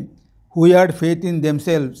men who had faith in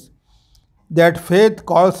themselves. That faith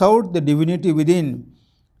calls out the divinity within.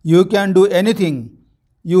 You can do anything.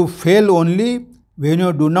 You fail only when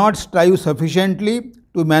you do not strive sufficiently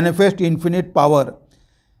to manifest infinite power.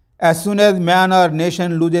 As soon as man or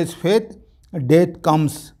nation loses faith, death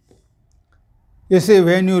comes. You see,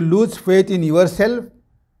 when you lose faith in yourself,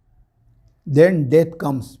 then death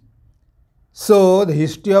comes. So, the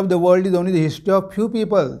history of the world is only the history of few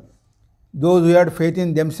people, those who had faith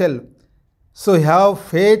in themselves. So, have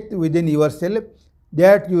faith within yourself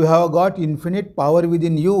that you have got infinite power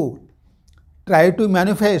within you. Try to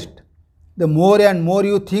manifest. The more and more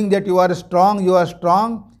you think that you are strong,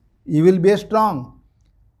 you will be strong.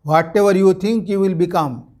 Whatever you think, you will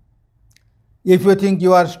become. If you think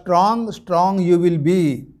you are strong, strong you will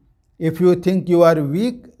be. If you think you are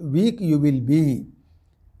weak, weak you will be.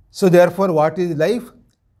 So therefore, what is life?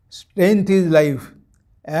 Strength is life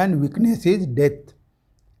and weakness is death.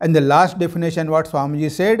 And the last definition what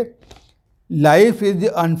Swamiji said, life is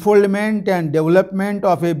the unfoldment and development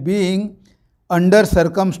of a being under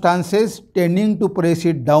circumstances tending to press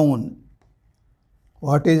it down.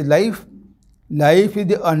 What is life? Life is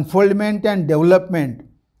the unfoldment and development.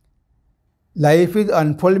 Life is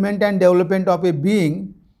unfoldment and development of a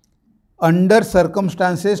being under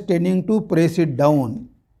circumstances tending to press it down.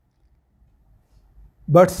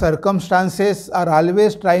 But circumstances are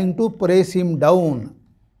always trying to press him down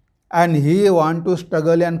and he wants to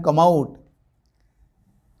struggle and come out.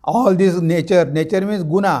 All this nature means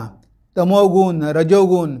guna, tamogun,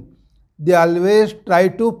 rajogun, they always try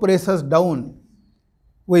to press us down.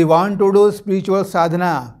 We want to do spiritual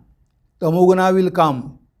sadhana, tamoguna will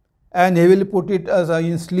come and he will put it us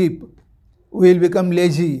in sleep. We will become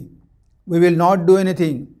lazy. We will not do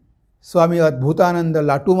anything. Swami Adbhutananda,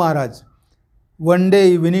 Latu Maharaj, one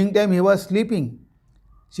day evening time he was sleeping.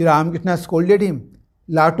 Sri Ramakrishna scolded him.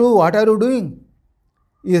 Latu, what are you doing?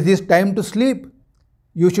 Is this time to sleep?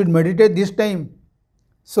 You should meditate this time.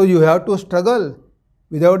 So you have to struggle.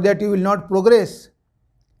 Without that you will not progress.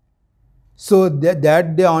 So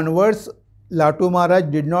that day onwards, Latu Maharaj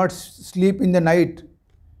did not sleep in the night.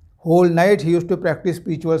 Whole night he used to practice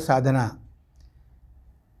spiritual sadhana.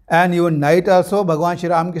 And even night also, Bhagavan Sri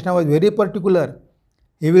Ramakrishna was very particular.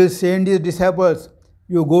 He will send his disciples,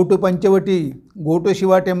 you go to Panchavati, go to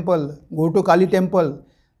Shiva temple, go to Kali temple,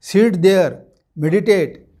 sit there,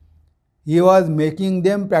 meditate. He was making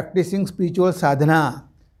them practicing spiritual sadhana.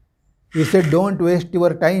 He said, don't waste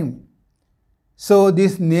your time. So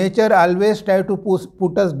this nature always tries to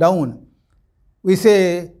put us down. We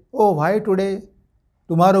say, oh, why today?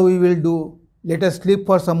 Tomorrow we will do. Let us sleep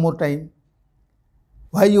for some more time.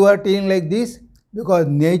 Why you are telling like this? Because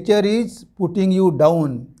nature is putting you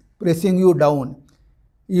down, pressing you down.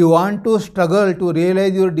 You want to struggle to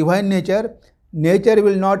realize your divine nature, nature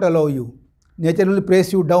will not allow you. Nature will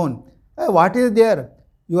press you down. What is there?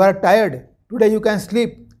 You are tired. Today you can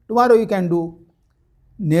sleep. Tomorrow you can do.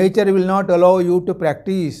 Nature will not allow you to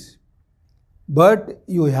practice. But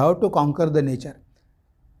you have to conquer the nature.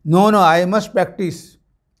 No, I must practice.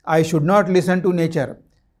 I should not listen to nature.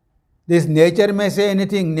 This nature may say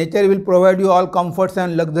anything. Nature will provide you all comforts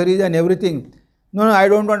and luxuries and everything. No, I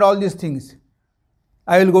don't want all these things.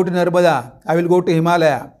 I will go to Narmada. I will go to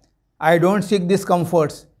Himalaya. I don't seek these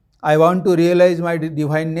comforts. I want to realize my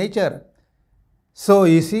divine nature. So,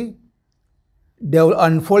 you see,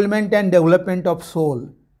 unfoldment and development of soul.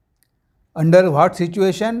 Under what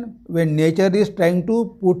situation? When nature is trying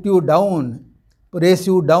to put you down, press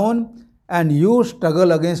you down, and you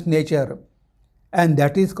struggle against nature. And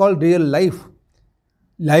that is called real life.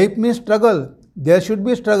 Life means struggle. There should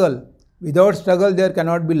be struggle. Without struggle, there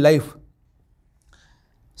cannot be life.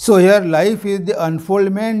 So here life is the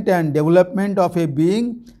unfoldment and development of a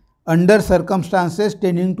being under circumstances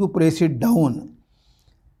tending to press it down.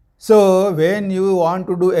 So when you want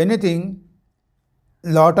to do anything,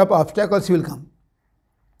 lot of obstacles will come.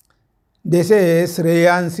 They say,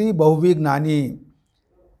 Shreyansi Bahuvignani.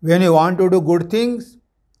 When you want to do good things,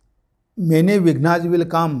 many vignas will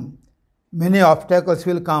come, many obstacles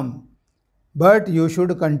will come. But you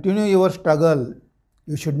should continue your struggle.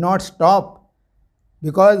 You should not stop.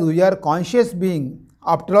 Because we are conscious being.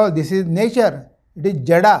 After all, this is nature. It is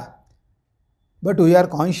jada. But we are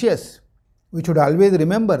conscious. We should always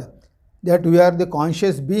remember that we are the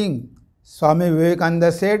conscious being. Swami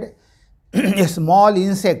Vivekananda said, a small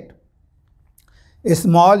insect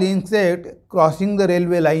crossing the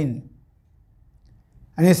railway line.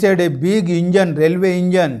 And he said a big engine, railway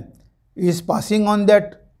engine, is passing on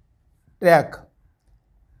that track.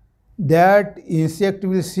 That insect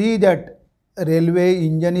will see that railway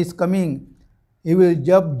engine is coming. He will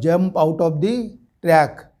jump out of the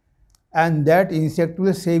track and that insect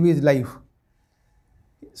will save his life.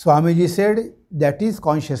 Swamiji said that is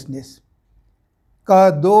consciousness.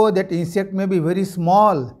 Though that insect may be very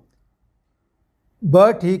small,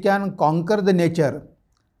 but he can conquer the nature.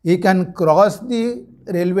 He can cross the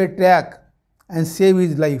railway track and save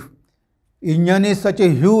his life. Engine is such a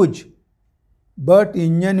huge, but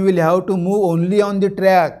engine will have to move only on the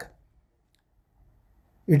track.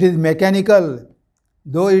 It is mechanical.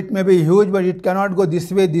 Though it may be huge, but it cannot go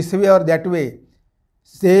this way or that way.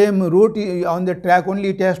 Same route on the track only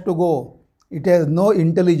it has to go. It has no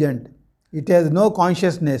intelligence. It has no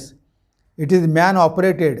consciousness. It is man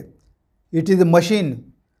operated. It is a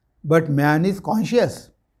machine. But man is conscious.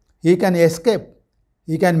 He can escape.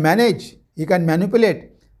 He can manage. He can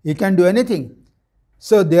manipulate. He can do anything.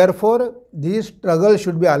 So therefore, this struggle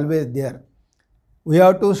should be always there. We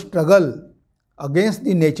have to struggle against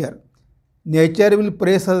the nature. Nature will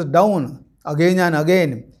press us down again and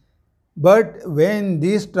again. But when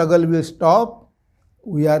this struggle will stop,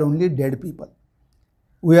 we are only dead people.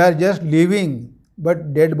 We are just living,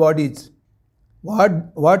 but dead bodies.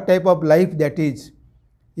 What type of life that is?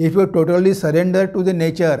 If you totally surrender to the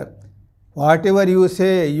nature, whatever you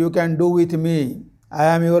say, you can do with me. I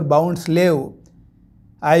am your bound slave.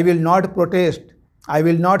 I will not protest. I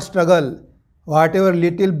will not struggle. Whatever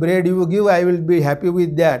little bread you give, I will be happy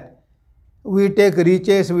with that. We take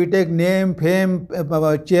riches, we take name, fame,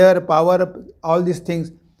 chair, power, all these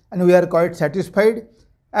things, and we are quite satisfied.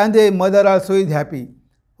 And the mother also is happy.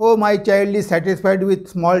 Oh, my child is satisfied with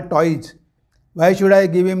small toys. Why should I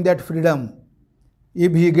give him that freedom?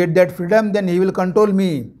 If he get that freedom, then he will control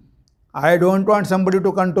me. I don't want somebody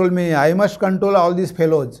to control me. I must control all these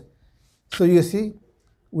fellows. So you see,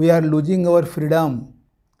 we are losing our freedom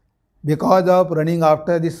because of running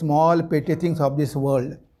after the small petty things of this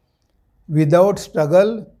world. Without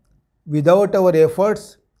struggle, without our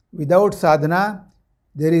efforts, without sadhana,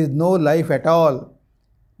 there is no life at all.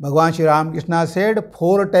 Bhagavan Sri Ramakrishna said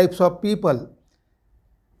 4 types of people.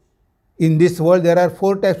 In this world there are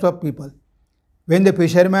 4 types of people. When the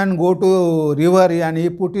fisherman go to river and he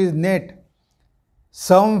put his net,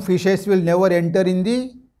 some fishes will never enter in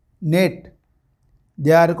the net.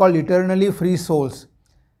 They are called eternally free souls.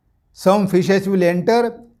 Some fishes will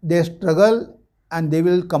enter, they struggle and they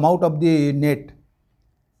will come out of the net.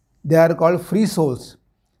 They are called free souls.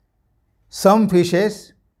 Some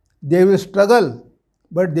fishes, they will struggle,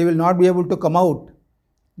 but they will not be able to come out.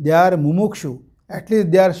 They are mumukshu, at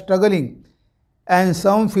least they are struggling. And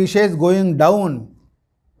some fishes going down,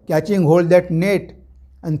 catching hold that net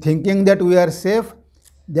and thinking that we are safe,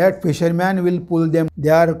 that fisherman will pull them. They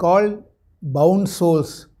are called bound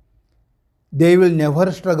souls. They will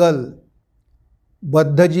never struggle.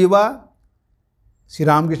 Baddha jiva, Sri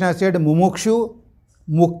Ramakrishna said mumukshu,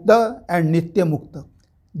 mukta and nitya mukta.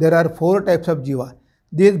 There are 4 types of jiva.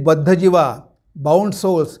 These baddha jiva, bound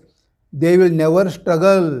souls, they will never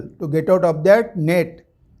struggle to get out of that net,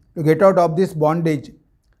 to get out of this bondage,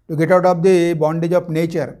 to get out of the bondage of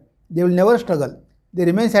nature. They will never struggle. They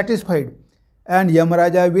remain satisfied. And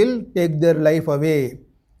Yamaraja will take their life away.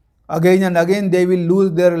 Again and again they will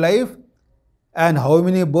lose their life. And how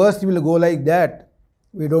many births will go like that?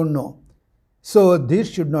 We don't know. So this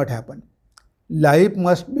should not happen. Life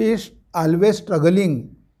must be always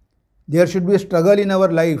struggling. There should be a struggle in our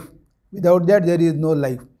life. Without that there is no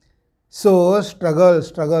life. So struggle,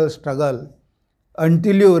 struggle, struggle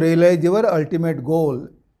until you realize your ultimate goal.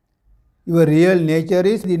 Your real nature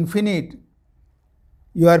is infinite.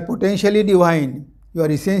 You are potentially divine. You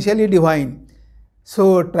are essentially divine.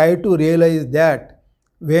 So try to realize that.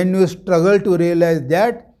 When you struggle to realize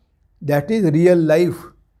that, that is real life.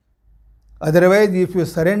 Otherwise, if you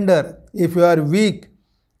surrender, if you are weak,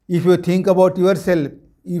 if you think about yourself,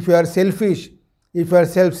 if you are selfish, if you are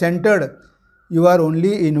self-centered, you are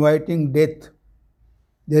only inviting death.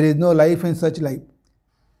 There is no life in such life.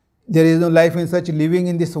 There is no life in such living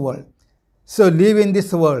in this world. So live in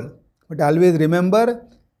this world, but always remember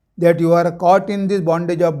that you are caught in this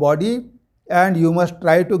bondage of body and you must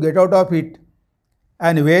try to get out of it.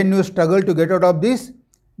 And when you struggle to get out of this,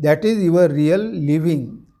 that is your real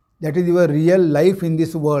living. That is your real life in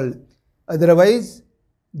this world. Otherwise,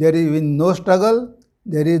 there is no struggle,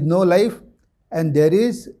 there is no life, and there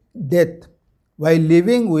is death. While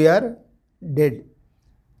living, we are dead.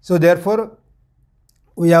 So therefore,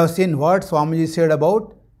 we have seen what Swamiji said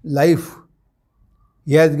about life.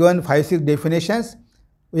 He has given 5-6 definitions.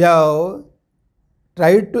 We have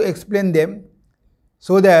tried to explain them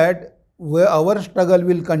so that our struggle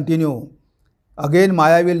will continue. Again,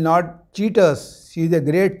 Maya will not cheat us. She is a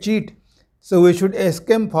great cheat. So we should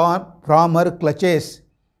escape from her clutches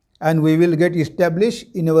and we will get established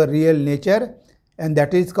in our real nature, and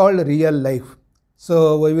that is called real life.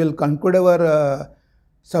 So we will conclude our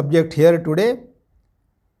subject here today.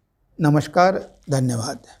 Namaskar,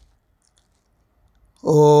 Dhanyavad.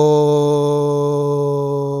 Om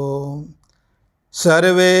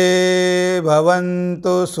Sarve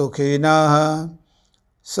Bhavantu Sukhinah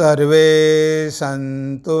Sarve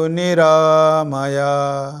Santu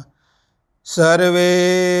Niramaya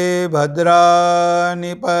Sarve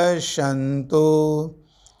Bhadrani Pashyantu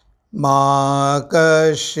Ma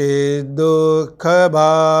Kaschid Dukha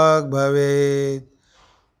Bhag Bhavet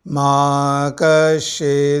Ma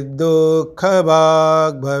Kaschid Dukha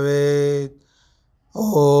Bhag Bhavet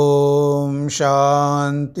Om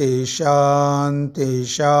Shanti Shanti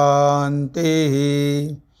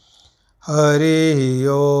Shanti Hari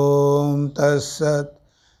Om Tassat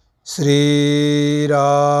Sri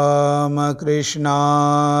Ramakrishna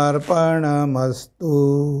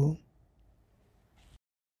Arpanamastu.